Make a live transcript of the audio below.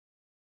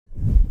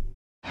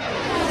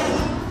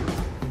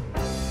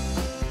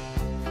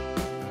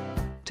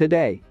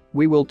Today,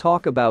 we will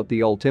talk about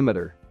the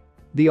altimeter.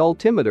 The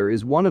altimeter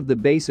is one of the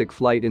basic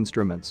flight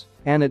instruments,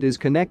 and it is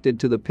connected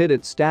to the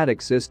pitot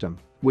static system,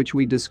 which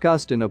we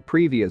discussed in a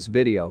previous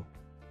video.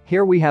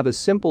 Here we have a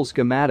simple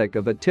schematic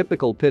of a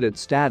typical pitot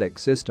static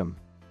system.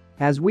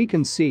 As we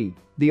can see,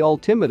 the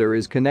altimeter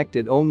is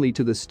connected only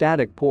to the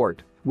static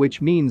port,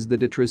 which means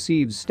that it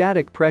receives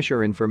static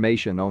pressure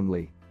information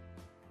only.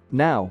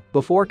 Now,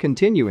 before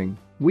continuing,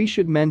 we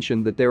should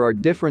mention that there are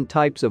different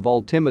types of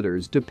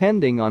altimeters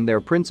depending on their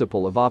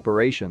principle of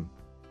operation.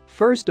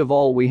 First of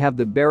all, we have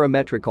the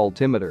barometric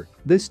altimeter.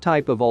 This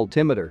type of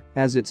altimeter,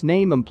 as its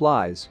name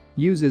implies,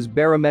 uses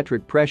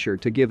barometric pressure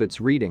to give its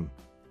reading.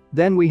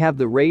 Then we have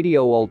the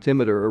radio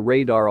altimeter or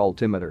radar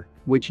altimeter,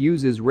 which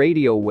uses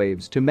radio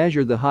waves to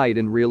measure the height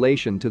in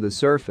relation to the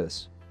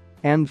surface.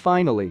 And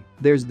finally,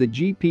 there's the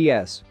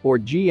GPS or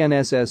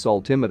GNSS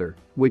altimeter,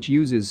 which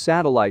uses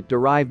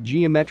satellite-derived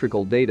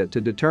geometrical data to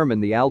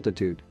determine the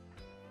altitude.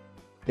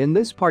 In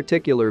this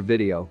particular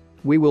video,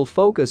 we will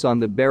focus on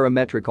the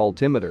barometric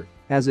altimeter,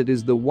 as it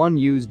is the one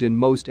used in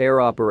most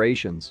air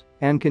operations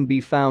and can be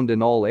found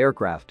in all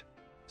aircraft.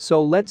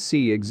 So let's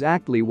see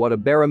exactly what a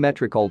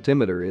barometric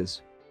altimeter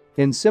is.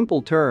 In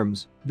simple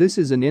terms, this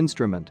is an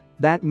instrument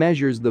that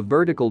measures the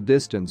vertical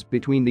distance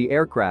between the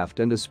aircraft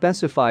and a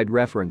specified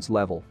reference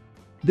level.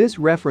 This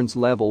reference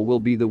level will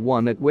be the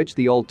one at which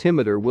the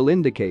altimeter will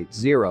indicate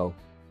 0.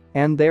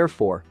 And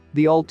therefore,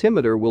 the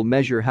altimeter will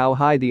measure how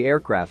high the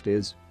aircraft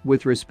is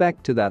with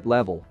respect to that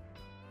level.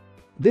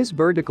 This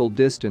vertical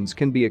distance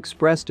can be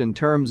expressed in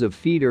terms of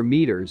feet or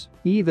meters,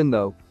 even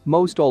though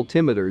most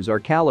altimeters are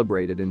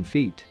calibrated in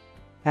feet.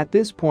 At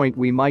this point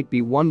we might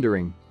be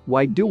wondering,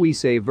 why do we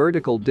say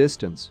vertical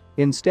distance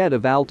instead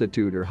of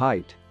altitude or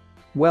height?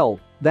 Well,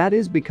 that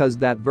is because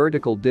that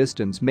vertical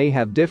distance may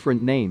have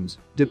different names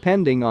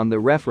depending on the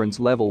reference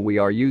level we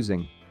are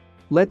using.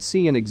 Let's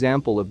see an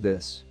example of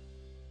this.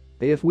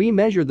 If we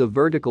measure the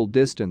vertical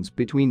distance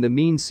between the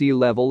mean sea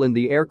level and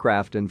the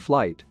aircraft in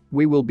flight,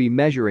 we will be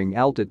measuring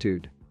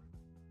altitude.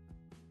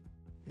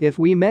 If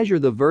we measure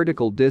the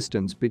vertical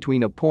distance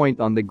between a point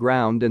on the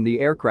ground and the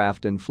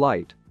aircraft in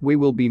flight, we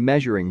will be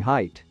measuring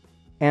height.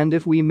 And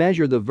if we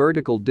measure the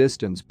vertical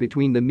distance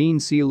between the mean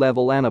sea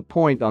level and a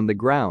point on the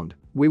ground,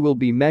 we will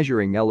be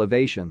measuring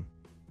elevation.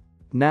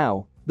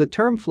 Now, the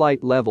term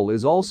flight level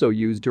is also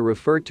used to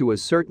refer to a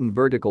certain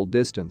vertical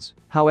distance,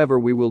 however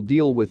we will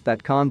deal with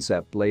that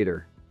concept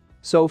later.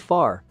 So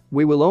far,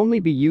 we will only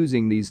be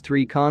using these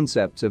three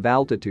concepts of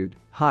altitude,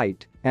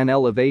 height, and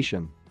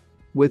elevation.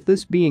 With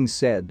this being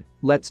said,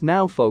 let's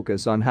now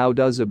focus on how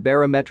does a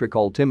barometric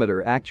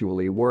altimeter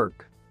actually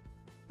work.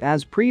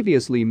 As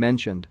previously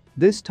mentioned,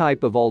 this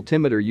type of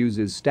altimeter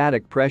uses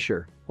static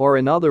pressure, or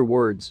in other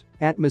words,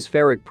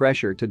 atmospheric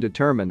pressure to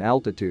determine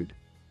altitude.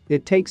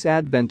 It takes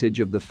advantage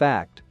of the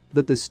fact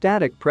that the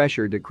static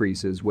pressure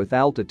decreases with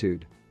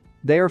altitude.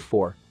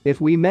 Therefore, if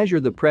we measure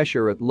the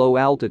pressure at low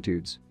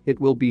altitudes, it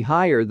will be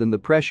higher than the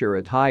pressure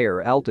at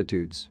higher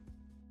altitudes.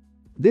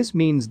 This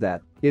means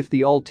that, if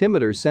the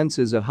altimeter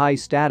senses a high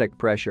static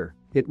pressure,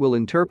 it will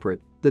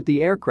interpret that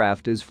the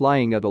aircraft is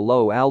flying at a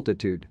low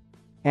altitude.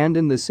 And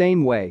in the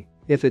same way,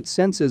 if it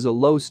senses a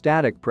low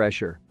static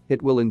pressure,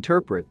 it will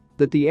interpret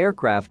that the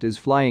aircraft is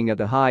flying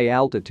at a high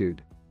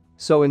altitude.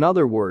 So in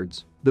other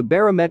words, the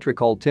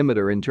barometric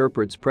altimeter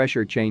interprets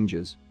pressure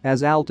changes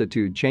as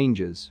altitude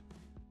changes.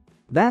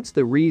 That's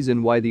the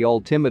reason why the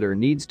altimeter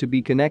needs to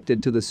be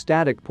connected to the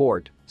static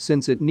port,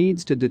 since it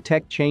needs to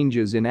detect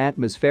changes in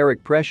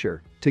atmospheric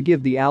pressure to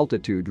give the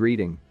altitude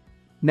reading.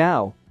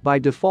 Now, by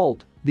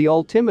default, the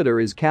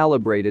altimeter is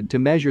calibrated to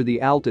measure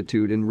the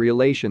altitude in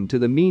relation to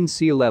the mean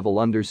sea level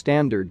under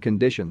standard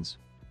conditions.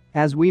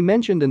 As we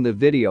mentioned in the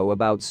video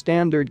about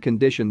standard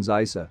conditions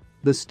ISA,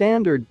 the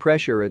standard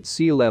pressure at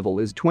sea level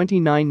is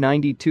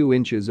 2992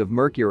 inches of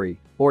mercury,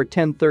 or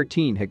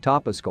 1013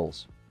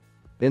 hectopascals.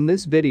 In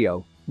this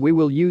video, we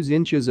will use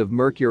inches of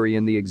mercury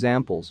in the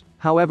examples,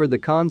 however the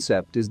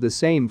concept is the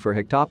same for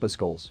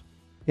hectopascals.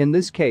 In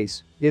this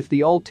case, if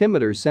the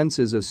altimeter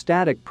senses a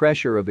static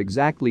pressure of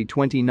exactly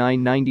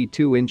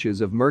 2992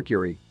 inches of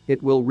mercury,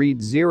 it will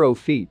read 0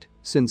 feet,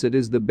 since it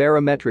is the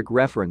barometric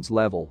reference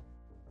level.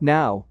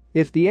 Now,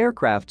 if the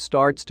aircraft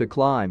starts to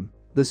climb,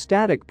 the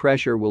static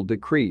pressure will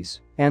decrease,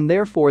 and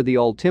therefore the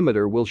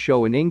altimeter will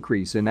show an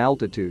increase in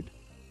altitude.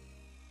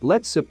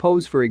 Let's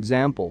suppose, for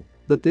example,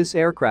 that this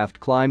aircraft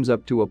climbs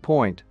up to a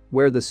point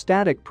where the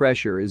static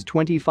pressure is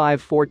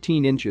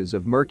 2514 inches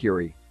of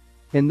mercury.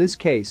 In this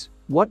case,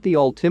 what the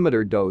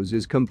altimeter does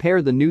is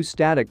compare the new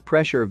static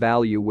pressure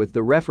value with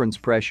the reference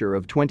pressure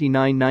of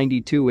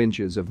 2992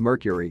 inches of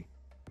mercury.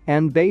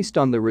 And based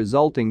on the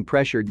resulting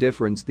pressure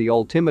difference, the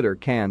altimeter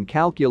can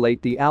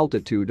calculate the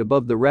altitude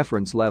above the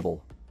reference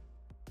level.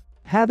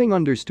 Having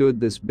understood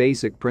this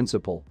basic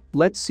principle,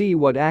 let's see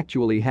what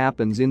actually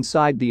happens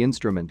inside the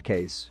instrument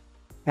case.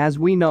 As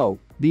we know,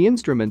 the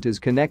instrument is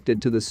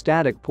connected to the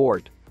static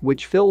port,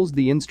 which fills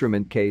the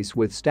instrument case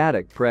with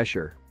static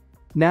pressure.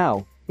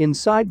 Now,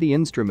 inside the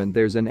instrument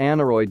there's an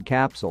aneroid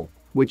capsule,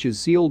 which is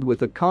sealed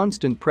with a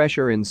constant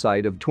pressure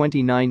inside of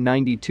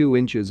 2992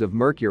 inches of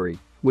mercury,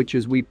 which,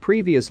 as we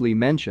previously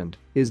mentioned,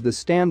 is the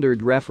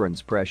standard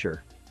reference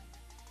pressure.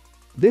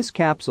 This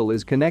capsule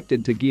is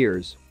connected to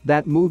gears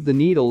that move the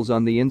needles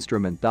on the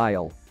instrument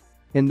dial.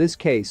 In this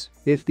case,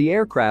 if the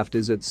aircraft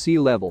is at sea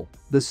level,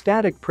 the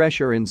static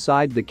pressure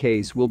inside the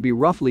case will be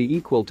roughly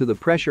equal to the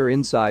pressure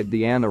inside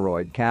the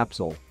aneroid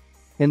capsule.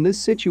 In this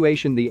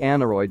situation, the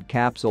aneroid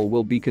capsule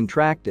will be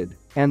contracted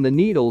and the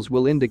needles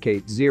will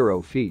indicate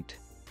 0 feet.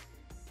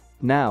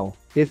 Now,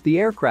 if the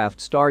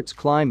aircraft starts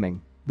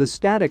climbing, the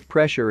static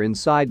pressure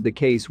inside the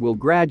case will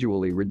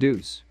gradually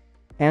reduce.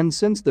 And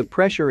since the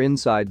pressure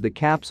inside the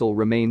capsule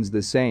remains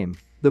the same,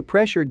 the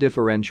pressure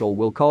differential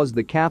will cause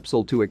the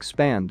capsule to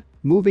expand,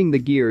 moving the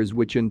gears,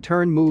 which in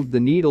turn move the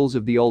needles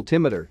of the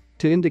altimeter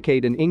to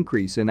indicate an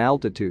increase in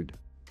altitude.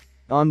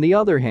 On the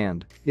other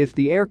hand, if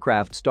the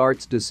aircraft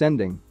starts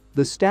descending,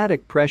 the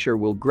static pressure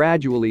will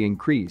gradually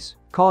increase,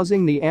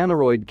 causing the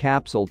aneroid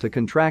capsule to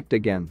contract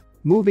again,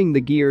 moving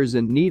the gears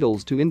and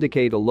needles to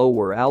indicate a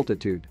lower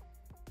altitude.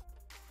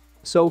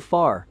 So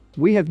far,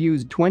 we have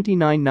used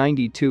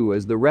 2992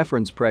 as the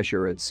reference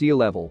pressure at sea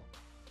level.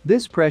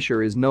 This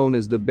pressure is known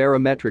as the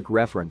barometric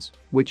reference,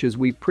 which, as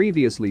we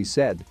previously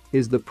said,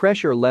 is the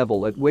pressure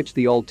level at which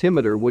the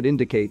altimeter would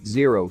indicate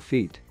 0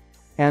 feet.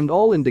 And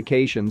all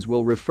indications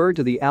will refer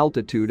to the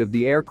altitude of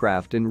the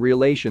aircraft in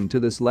relation to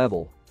this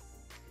level.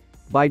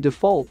 By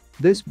default,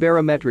 this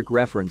barometric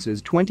reference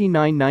is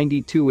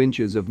 2992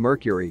 inches of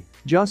mercury,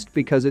 just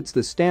because it's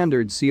the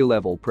standard sea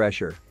level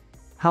pressure.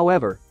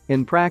 However,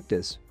 in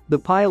practice, the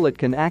pilot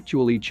can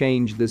actually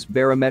change this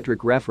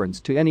barometric reference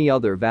to any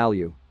other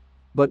value.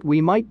 But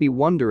we might be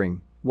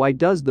wondering, why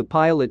does the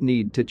pilot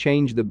need to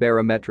change the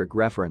barometric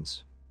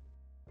reference?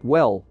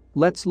 Well,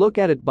 let's look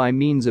at it by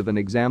means of an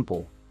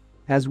example.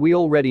 As we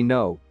already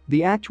know,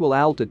 the actual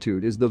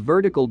altitude is the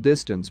vertical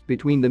distance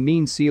between the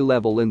mean sea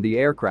level and the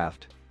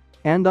aircraft.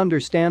 And under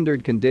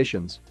standard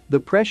conditions, the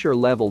pressure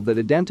level that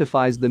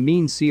identifies the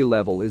mean sea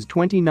level is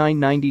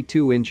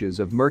 2992 inches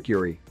of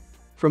mercury.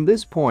 From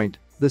this point,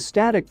 the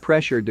static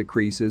pressure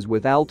decreases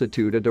with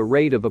altitude at a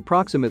rate of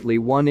approximately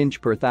 1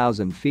 inch per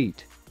 1,000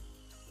 feet.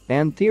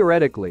 And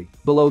theoretically,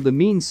 below the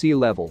mean sea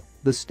level,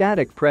 the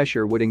static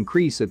pressure would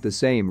increase at the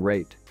same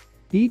rate.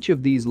 Each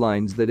of these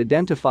lines that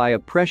identify a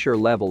pressure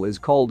level is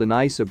called an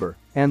isobar,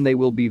 and they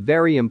will be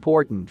very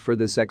important for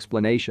this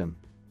explanation.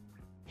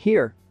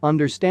 Here,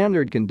 under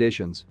standard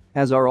conditions,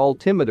 as our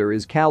altimeter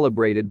is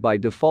calibrated by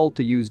default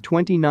to use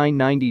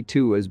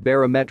 2992 as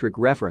barometric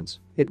reference,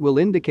 it will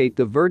indicate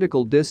the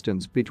vertical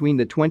distance between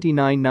the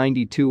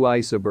 2992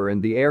 isobar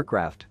and the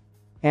aircraft.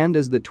 And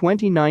as the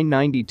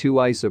 2992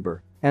 isobar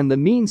and the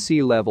mean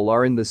sea level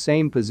are in the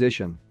same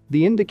position,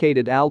 the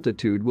indicated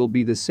altitude will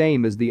be the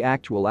same as the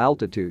actual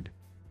altitude.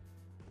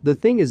 The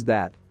thing is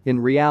that, in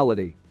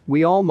reality,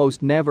 we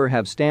almost never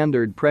have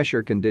standard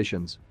pressure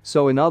conditions,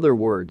 so in other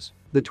words,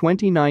 the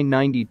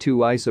 2992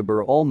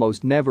 isobar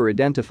almost never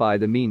identify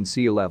the mean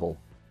sea level.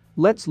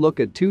 Let's look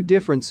at two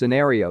different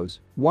scenarios,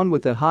 one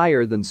with a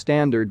higher than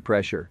standard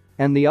pressure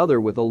and the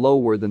other with a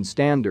lower than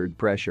standard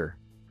pressure.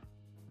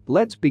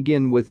 Let's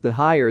begin with the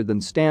higher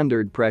than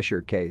standard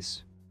pressure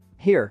case.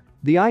 Here,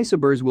 the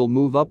isobars will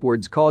move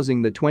upwards,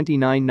 causing the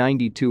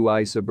 2992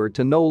 isobar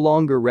to no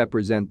longer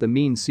represent the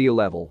mean sea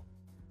level.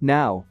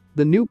 Now,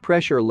 the new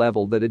pressure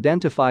level that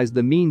identifies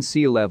the mean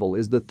sea level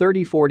is the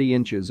 3040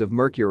 inches of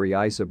mercury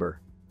isobar.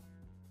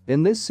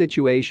 In this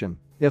situation,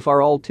 if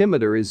our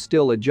altimeter is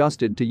still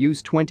adjusted to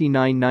use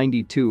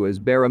 2992 as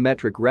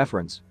barometric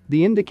reference,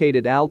 the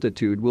indicated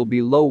altitude will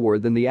be lower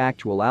than the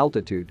actual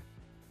altitude.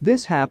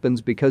 This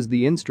happens because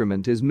the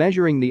instrument is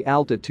measuring the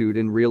altitude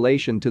in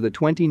relation to the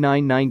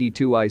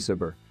 2992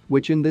 isobar,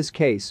 which in this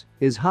case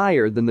is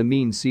higher than the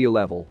mean sea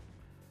level.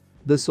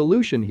 The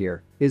solution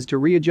here is to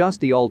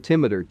readjust the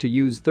altimeter to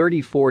use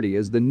 3040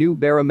 as the new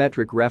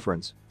barometric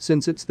reference,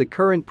 since it's the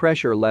current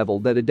pressure level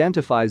that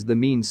identifies the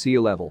mean sea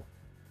level.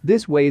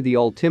 This way the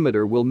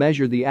altimeter will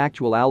measure the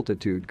actual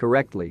altitude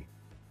correctly.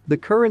 The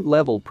current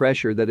level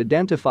pressure that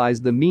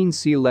identifies the mean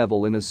sea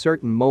level in a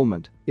certain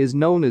moment is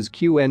known as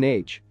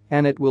QNH,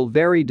 and it will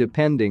vary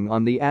depending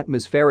on the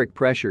atmospheric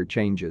pressure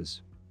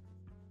changes.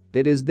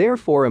 It is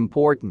therefore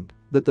important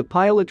that the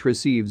pilot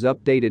receives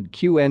updated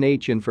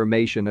QNH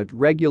information at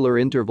regular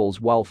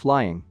intervals while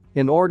flying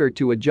in order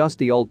to adjust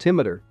the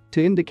altimeter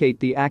to indicate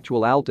the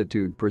actual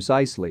altitude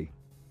precisely.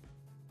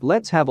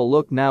 Let's have a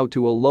look now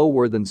to a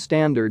lower than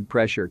standard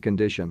pressure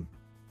condition.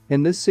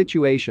 In this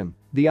situation,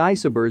 the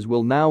isobars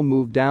will now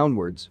move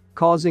downwards,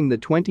 causing the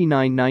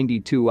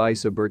 2992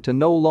 isobar to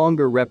no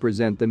longer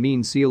represent the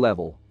mean sea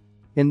level.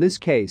 In this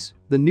case,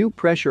 the new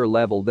pressure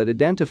level that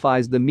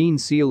identifies the mean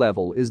sea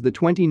level is the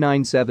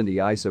 2970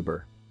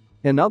 isobar.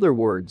 In other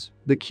words,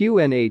 the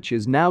QNH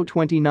is now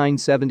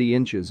 2970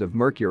 inches of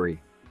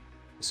mercury.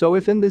 So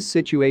if in this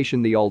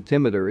situation the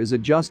altimeter is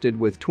adjusted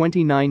with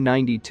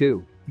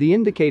 2992, the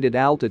indicated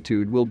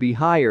altitude will be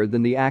higher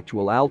than the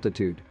actual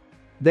altitude.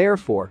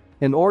 Therefore,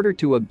 in order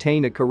to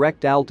obtain a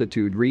correct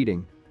altitude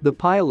reading, the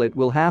pilot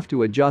will have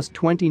to adjust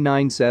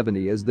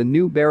 2970 as the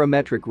new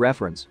barometric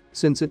reference,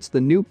 since it's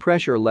the new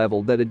pressure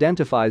level that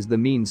identifies the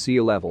mean sea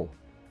level.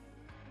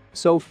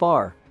 So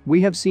far,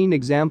 we have seen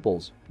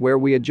examples where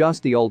we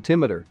adjust the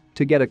altimeter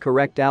to get a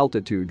correct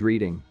altitude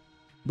reading.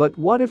 But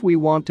what if we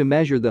want to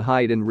measure the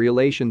height in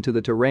relation to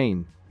the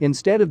terrain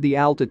instead of the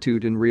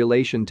altitude in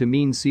relation to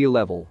mean sea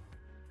level?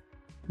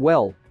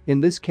 Well, in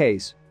this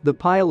case, the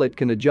pilot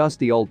can adjust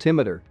the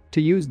altimeter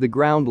to use the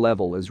ground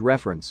level as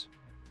reference.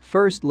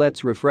 First,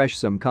 let's refresh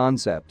some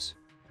concepts.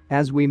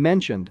 As we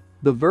mentioned,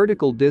 the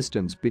vertical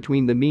distance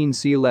between the mean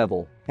sea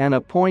level and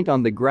a point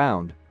on the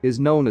ground is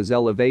known as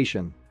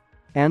elevation.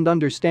 And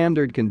under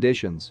standard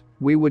conditions,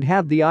 we would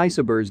have the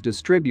isobars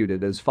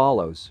distributed as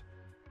follows.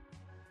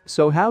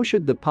 So how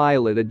should the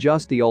pilot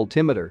adjust the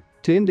altimeter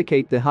to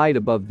indicate the height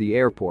above the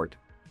airport?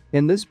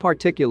 In this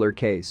particular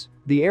case,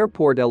 the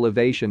airport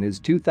elevation is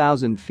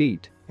 2,000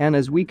 feet, and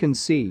as we can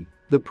see,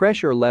 the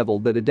pressure level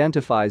that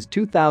identifies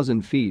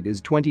 2,000 feet is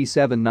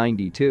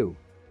 2792.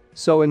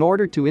 So in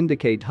order to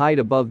indicate height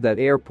above that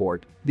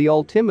airport, the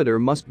altimeter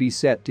must be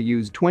set to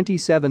use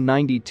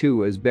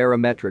 2792 as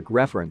barometric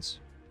reference.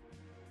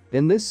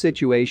 In this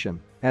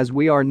situation, as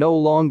we are no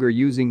longer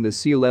using the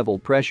sea level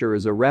pressure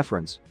as a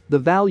reference, the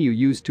value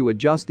used to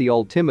adjust the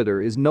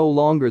altimeter is no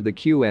longer the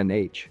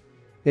QNH.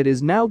 It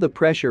is now the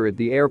pressure at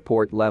the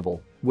airport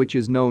level, which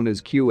is known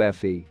as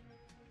QFE.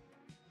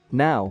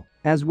 Now,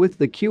 as with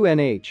the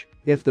QNH,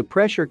 if the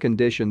pressure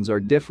conditions are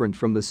different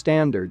from the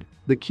standard,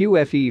 the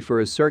QFE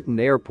for a certain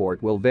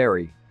airport will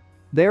vary.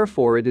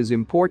 Therefore, it is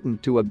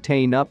important to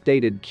obtain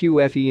updated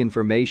QFE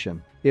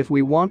information if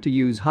we want to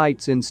use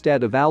heights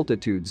instead of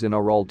altitudes in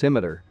our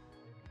altimeter.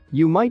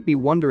 You might be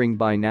wondering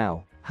by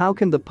now, how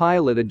can the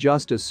pilot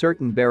adjust a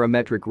certain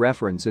barometric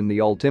reference in the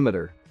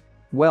altimeter?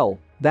 Well,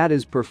 that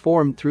is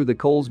performed through the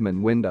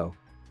Colesman window.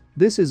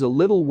 This is a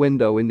little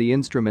window in the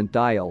instrument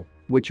dial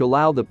which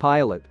allow the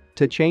pilot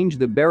to change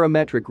the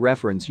barometric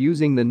reference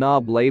using the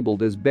knob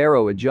labeled as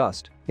Baro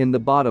Adjust in the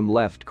bottom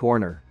left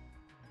corner.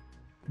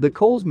 The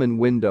Colesman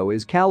window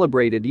is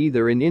calibrated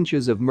either in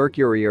inches of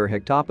mercury or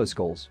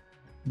hectopascals.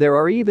 There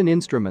are even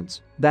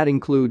instruments that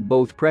include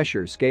both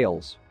pressure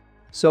scales.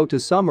 So to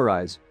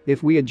summarize,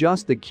 if we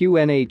adjust the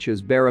QNH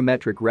as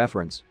barometric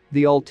reference,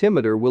 the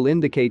altimeter will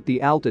indicate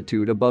the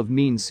altitude above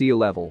mean sea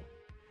level.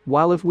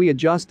 While if we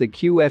adjust the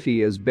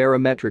QFE as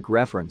barometric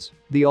reference,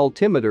 the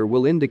altimeter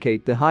will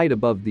indicate the height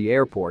above the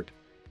airport.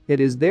 It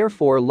is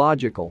therefore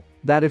logical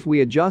that if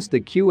we adjust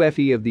the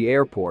QFE of the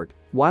airport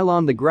while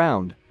on the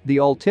ground, the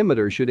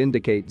altimeter should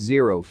indicate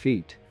 0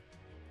 feet.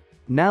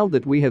 Now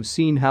that we have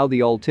seen how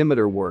the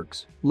altimeter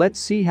works, let's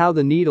see how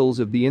the needles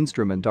of the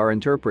instrument are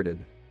interpreted.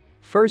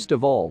 First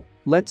of all,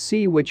 let's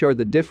see which are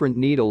the different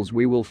needles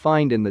we will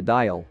find in the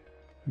dial.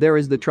 There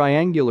is the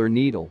triangular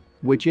needle,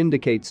 which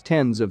indicates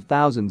tens of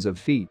thousands of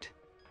feet.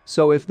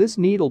 So if this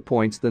needle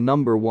points the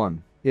number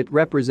 1, it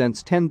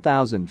represents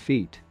 10,000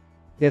 feet.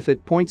 If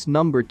it points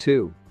number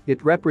 2,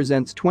 it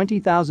represents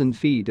 20,000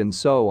 feet and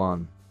so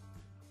on.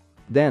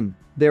 Then,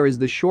 there is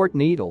the short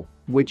needle,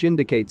 which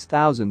indicates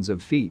thousands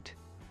of feet.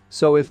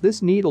 So if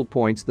this needle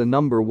points the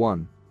number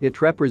 1,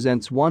 it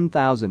represents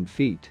 1,000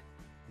 feet.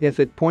 If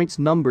it points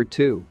number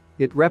 2,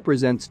 it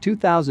represents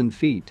 2,000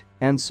 feet,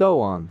 and so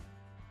on.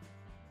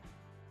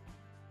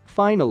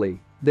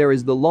 Finally, there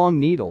is the long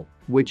needle,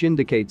 which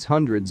indicates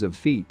hundreds of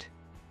feet.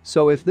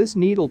 So if this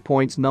needle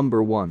points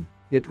number 1,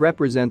 it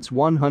represents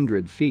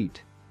 100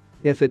 feet.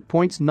 If it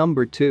points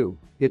number 2,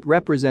 it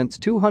represents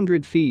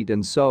 200 feet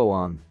and so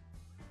on.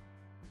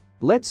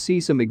 Let's see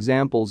some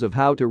examples of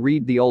how to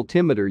read the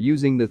altimeter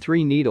using the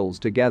 3 needles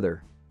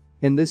together.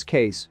 In this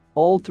case,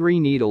 all 3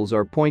 needles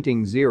are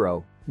pointing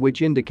 0,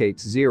 which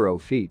indicates 0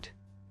 feet.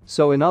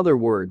 So in other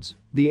words,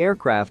 the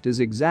aircraft is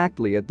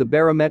exactly at the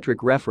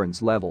barometric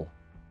reference level.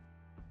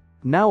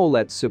 Now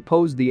let's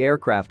suppose the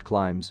aircraft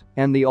climbs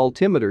and the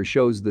altimeter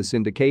shows this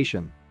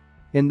indication.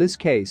 In this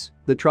case,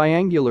 the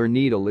triangular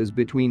needle is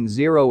between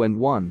 0 and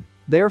 1,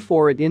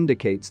 therefore it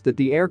indicates that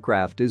the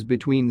aircraft is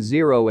between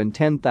 0 and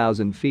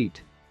 10,000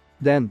 feet.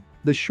 Then,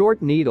 the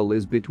short needle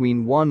is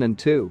between 1 and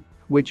 2,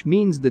 which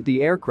means that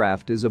the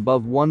aircraft is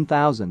above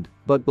 1,000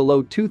 but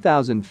below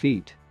 2,000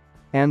 feet.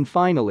 And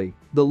finally,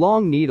 the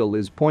long needle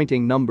is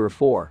pointing number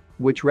 4,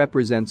 which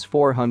represents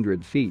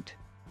 400 feet.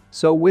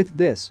 So with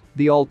this,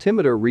 the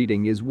altimeter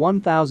reading is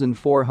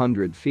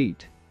 1,400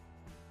 feet.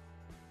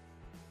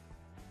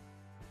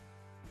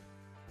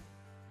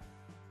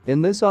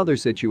 In this other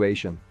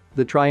situation,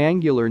 the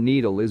triangular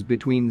needle is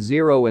between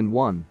 0 and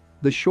 1,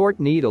 the short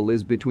needle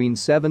is between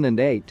 7 and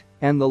 8,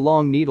 and the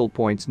long needle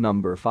points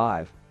number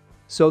 5.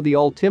 So the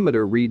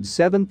altimeter reads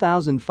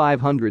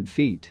 7,500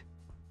 feet.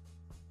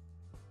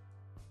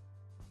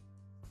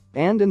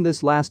 And in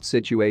this last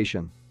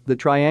situation, the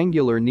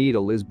triangular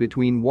needle is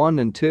between 1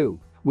 and 2,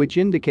 which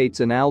indicates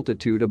an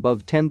altitude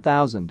above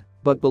 10,000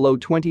 but below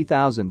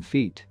 20,000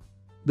 feet.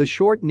 The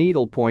short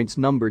needle points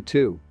number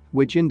 2,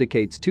 which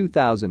indicates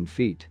 2,000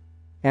 feet.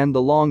 And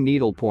the long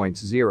needle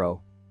points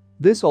 0.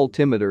 This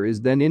altimeter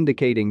is then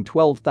indicating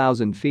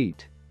 12,000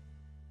 feet.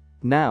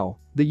 Now,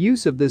 the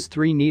use of this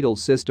 3-needle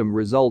system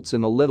results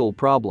in a little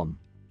problem.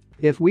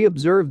 If we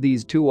observe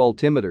these 2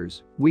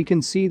 altimeters, we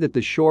can see that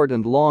the short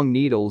and long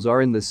needles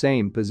are in the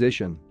same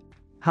position.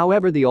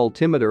 However, the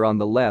altimeter on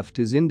the left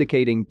is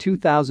indicating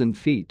 2,000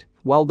 feet,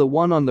 while the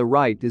one on the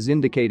right is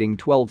indicating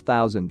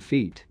 12,000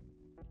 feet.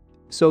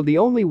 So the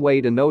only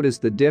way to notice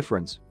the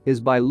difference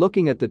is by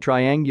looking at the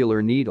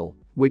triangular needle,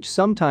 which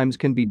sometimes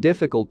can be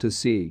difficult to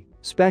see,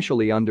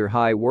 especially under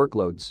high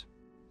workloads.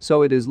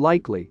 So it is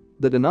likely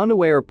that an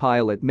unaware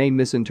pilot may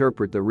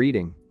misinterpret the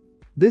reading.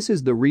 This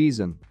is the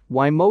reason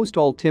why most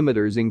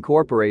altimeters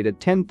incorporate a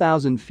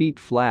 10,000 feet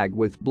flag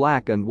with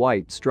black and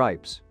white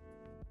stripes.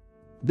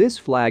 This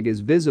flag is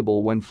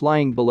visible when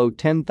flying below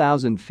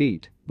 10,000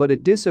 feet, but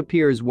it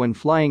disappears when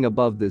flying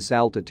above this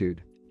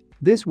altitude.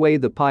 This way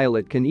the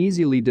pilot can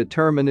easily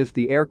determine if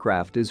the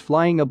aircraft is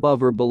flying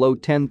above or below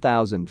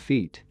 10,000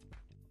 feet.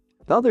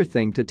 The other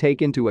thing to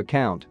take into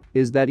account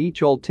is that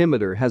each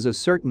altimeter has a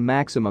certain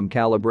maximum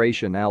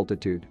calibration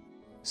altitude.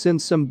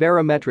 Since some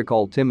barometric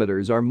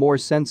altimeters are more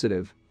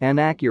sensitive and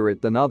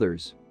accurate than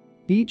others,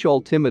 each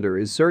altimeter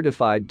is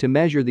certified to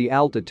measure the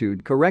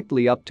altitude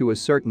correctly up to a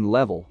certain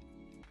level.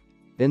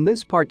 In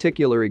this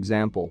particular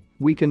example,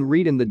 we can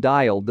read in the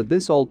dial that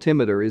this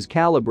altimeter is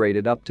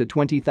calibrated up to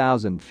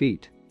 20,000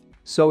 feet.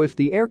 So if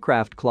the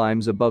aircraft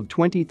climbs above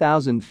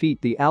 20,000 feet,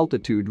 the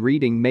altitude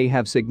reading may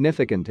have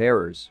significant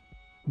errors.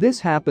 This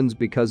happens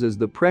because as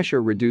the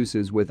pressure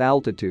reduces with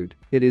altitude,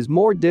 it is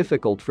more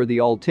difficult for the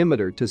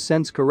altimeter to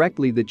sense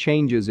correctly the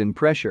changes in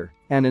pressure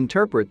and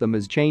interpret them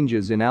as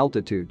changes in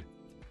altitude.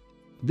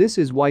 This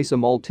is why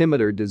some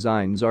altimeter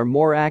designs are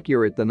more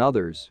accurate than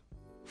others.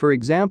 For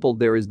example,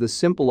 there is the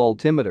simple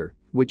altimeter,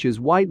 which is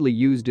widely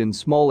used in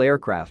small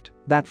aircraft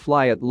that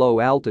fly at low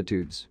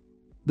altitudes.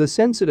 The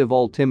sensitive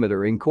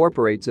altimeter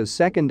incorporates a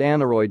second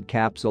aneroid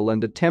capsule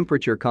and a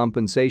temperature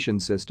compensation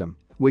system,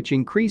 which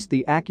increase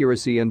the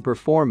accuracy and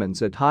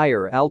performance at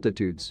higher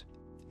altitudes.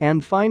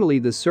 And finally,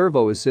 the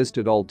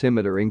servo-assisted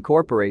altimeter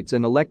incorporates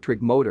an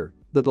electric motor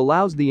that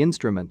allows the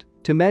instrument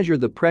to measure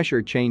the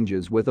pressure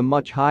changes with a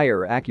much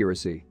higher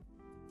accuracy.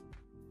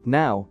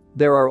 Now,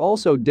 there are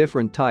also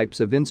different types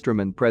of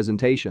instrument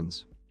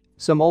presentations.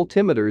 Some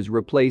altimeters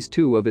replace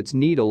two of its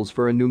needles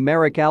for a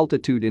numeric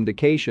altitude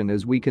indication,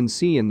 as we can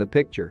see in the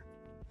picture.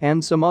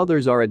 And some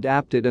others are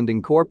adapted and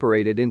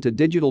incorporated into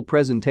digital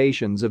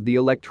presentations of the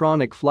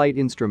electronic flight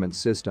instrument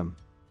system.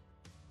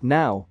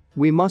 Now,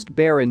 we must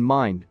bear in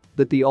mind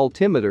that the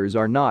altimeters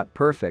are not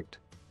perfect.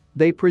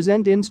 They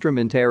present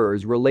instrument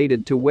errors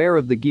related to wear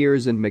of the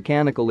gears and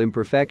mechanical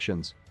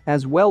imperfections,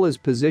 as well as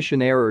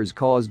position errors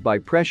caused by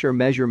pressure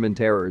measurement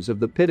errors of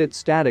the pitot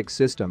static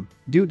system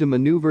due to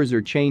maneuvers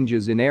or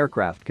changes in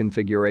aircraft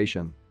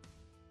configuration.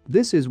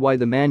 This is why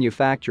the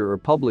manufacturer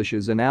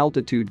publishes an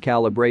altitude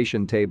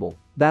calibration table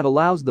that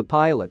allows the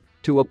pilot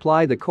to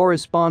apply the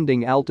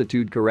corresponding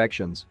altitude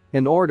corrections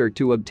in order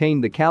to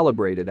obtain the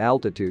calibrated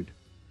altitude.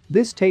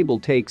 This table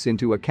takes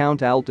into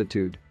account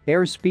altitude,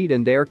 airspeed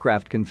and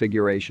aircraft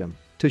configuration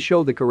to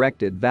show the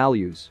corrected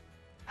values.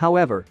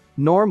 However,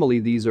 normally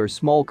these are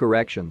small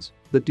corrections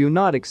that do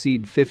not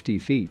exceed 50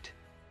 feet.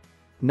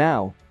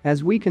 Now,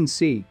 as we can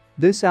see,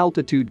 this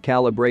altitude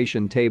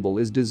calibration table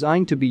is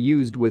designed to be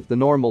used with the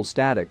normal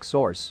static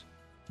source.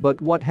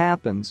 But what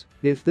happens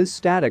if this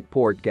static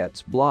port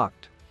gets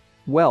blocked?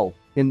 Well,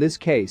 in this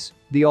case,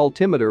 the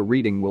altimeter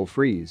reading will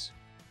freeze.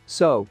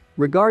 So,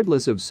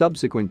 regardless of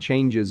subsequent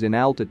changes in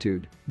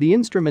altitude, the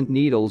instrument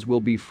needles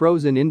will be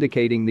frozen,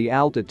 indicating the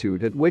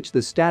altitude at which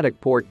the static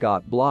port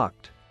got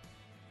blocked.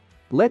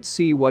 Let's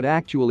see what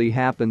actually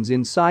happens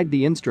inside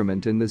the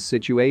instrument in this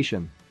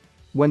situation.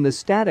 When the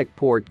static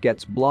port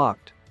gets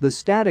blocked, the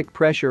static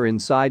pressure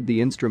inside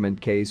the instrument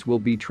case will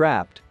be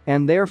trapped,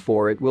 and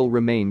therefore it will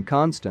remain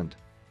constant.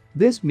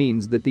 This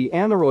means that the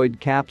aneroid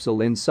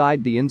capsule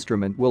inside the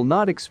instrument will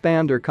not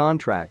expand or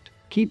contract,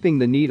 keeping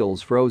the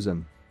needles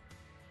frozen.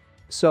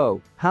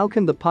 So, how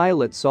can the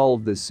pilot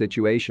solve this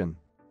situation?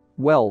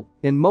 Well,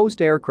 in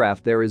most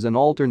aircraft there is an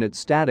alternate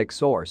static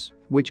source,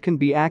 which can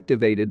be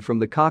activated from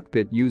the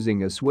cockpit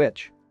using a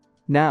switch.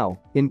 Now,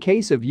 in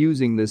case of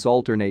using this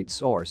alternate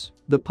source,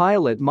 the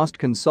pilot must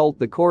consult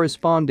the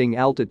corresponding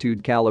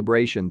altitude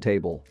calibration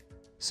table.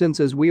 Since,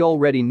 as we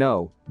already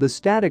know, the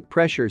static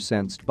pressure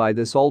sensed by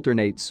this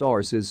alternate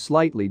source is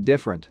slightly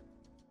different.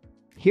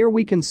 Here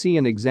we can see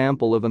an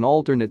example of an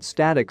alternate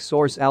static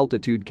source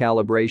altitude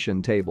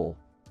calibration table.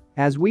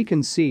 As we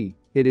can see,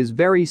 it is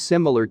very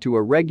similar to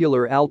a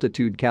regular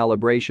altitude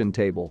calibration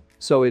table,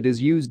 so it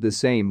is used the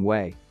same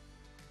way.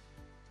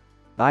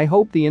 I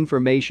hope the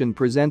information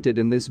presented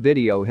in this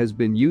video has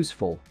been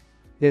useful.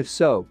 If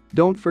so,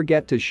 don't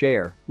forget to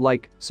share,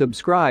 like,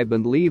 subscribe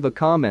and leave a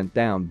comment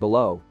down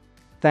below.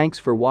 Thanks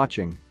for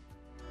watching.